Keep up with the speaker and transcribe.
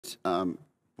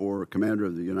for Commander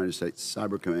of the United States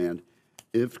Cyber Command.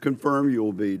 If confirmed, you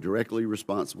will be directly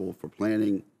responsible for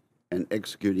planning and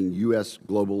executing U.S.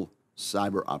 global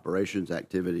cyber operations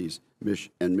activities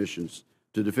and missions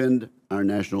to defend our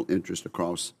national interest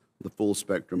across the full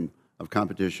spectrum of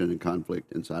competition and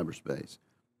conflict in cyberspace.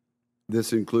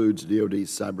 This includes DoD's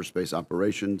cyberspace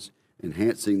operations,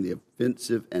 enhancing the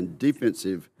offensive and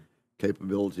defensive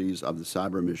capabilities of the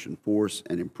cyber mission force,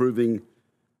 and improving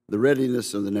the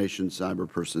readiness of the nation's cyber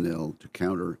personnel to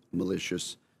counter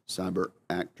malicious cyber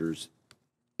actors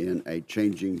in a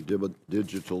changing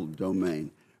digital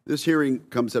domain. This hearing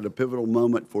comes at a pivotal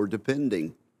moment for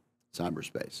defending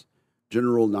cyberspace.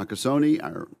 General Nakasone,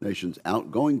 our nation's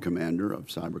outgoing commander of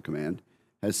Cyber Command,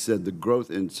 has said the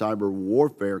growth in cyber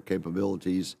warfare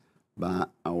capabilities by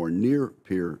our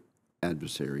near-peer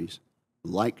adversaries,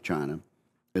 like China,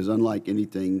 is unlike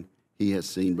anything he has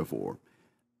seen before.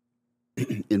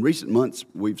 In recent months,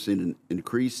 we've seen an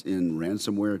increase in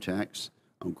ransomware attacks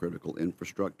on critical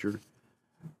infrastructure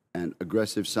and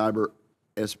aggressive cyber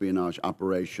espionage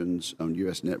operations on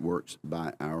U.S. networks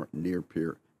by our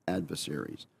near-peer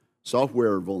adversaries.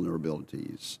 Software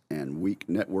vulnerabilities and weak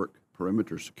network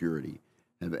perimeter security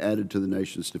have added to the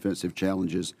nation's defensive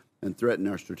challenges and threaten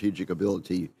our strategic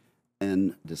ability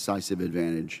and decisive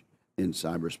advantage in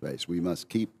cyberspace. We must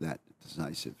keep that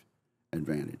decisive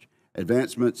advantage.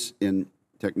 Advancements in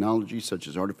technology such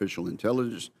as artificial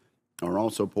intelligence are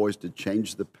also poised to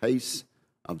change the pace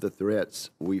of the threats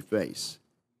we face.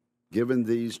 Given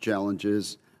these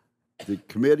challenges, the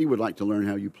committee would like to learn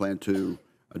how you plan to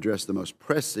address the most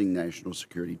pressing national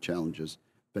security challenges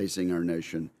facing our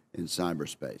nation in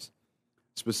cyberspace.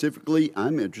 Specifically,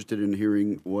 I'm interested in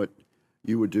hearing what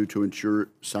you would do to ensure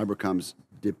Cybercom's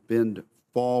defend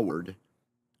forward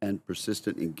and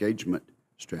persistent engagement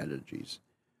strategies.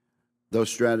 Those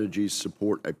strategies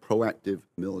support a proactive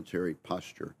military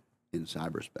posture in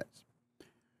cyberspace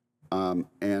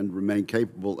and remain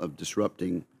capable of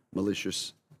disrupting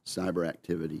malicious cyber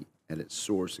activity at its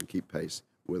source and keep pace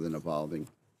with an evolving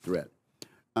threat.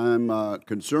 I'm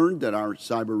concerned that our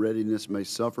cyber readiness may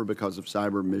suffer because of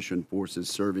cyber mission forces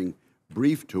serving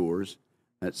brief tours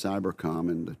at Cybercom,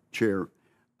 and the chair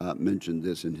mentioned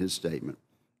this in his statement.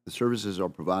 The services are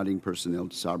providing personnel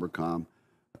to Cybercom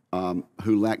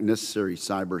who lack necessary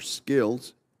cyber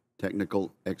skills,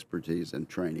 technical expertise, and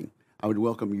training. I would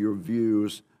welcome your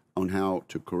views on how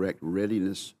to correct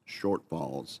readiness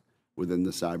shortfalls within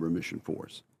the cyber mission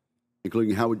force,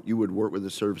 including how you would work with the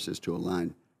services to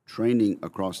align training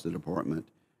across the department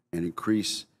and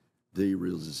increase the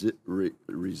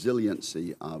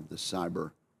resiliency of the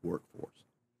cyber workforce.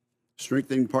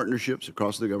 Strengthening partnerships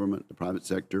across the government, the private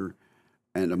sector,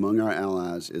 and among our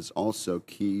allies is also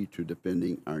key to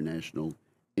defending our national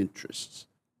interests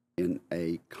in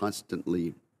a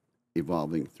constantly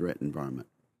evolving threat environment.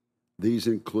 These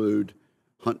include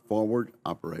hunt-forward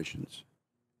operations,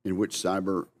 in which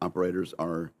cyber operators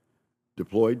are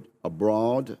deployed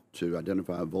abroad to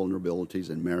identify vulnerabilities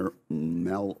and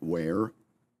malware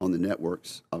on the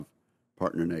networks of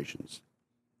partner nations.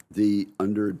 The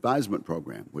Under Advisement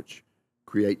Program, which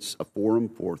creates a forum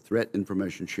for threat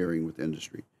information sharing with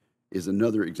industry, is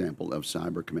another example of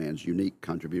Cyber Command's unique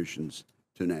contributions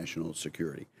to national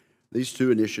security. These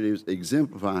two initiatives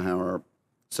exemplify how our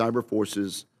cyber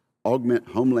forces augment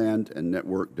homeland and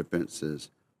network defenses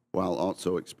while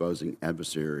also exposing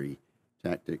adversary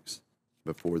tactics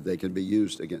before they can be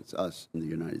used against us in the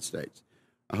United States.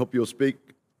 I hope you'll speak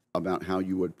about how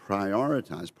you would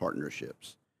prioritize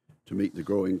partnerships to meet the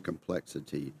growing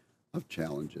complexity of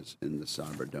challenges in the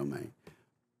cyber domain.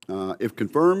 If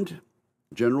confirmed,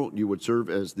 General, you would serve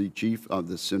as the Chief of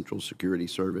the Central Security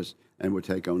Service and would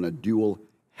take on a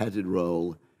dual-headed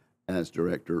role as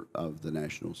Director of the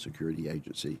National Security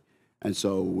Agency. And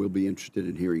so we'll be interested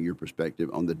in hearing your perspective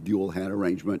on the dual-hat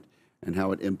arrangement and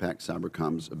how it impacts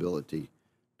Cybercom's ability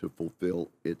to fulfill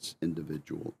its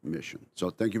individual mission. So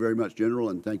thank you very much, General,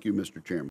 and thank you, Mr. Chairman.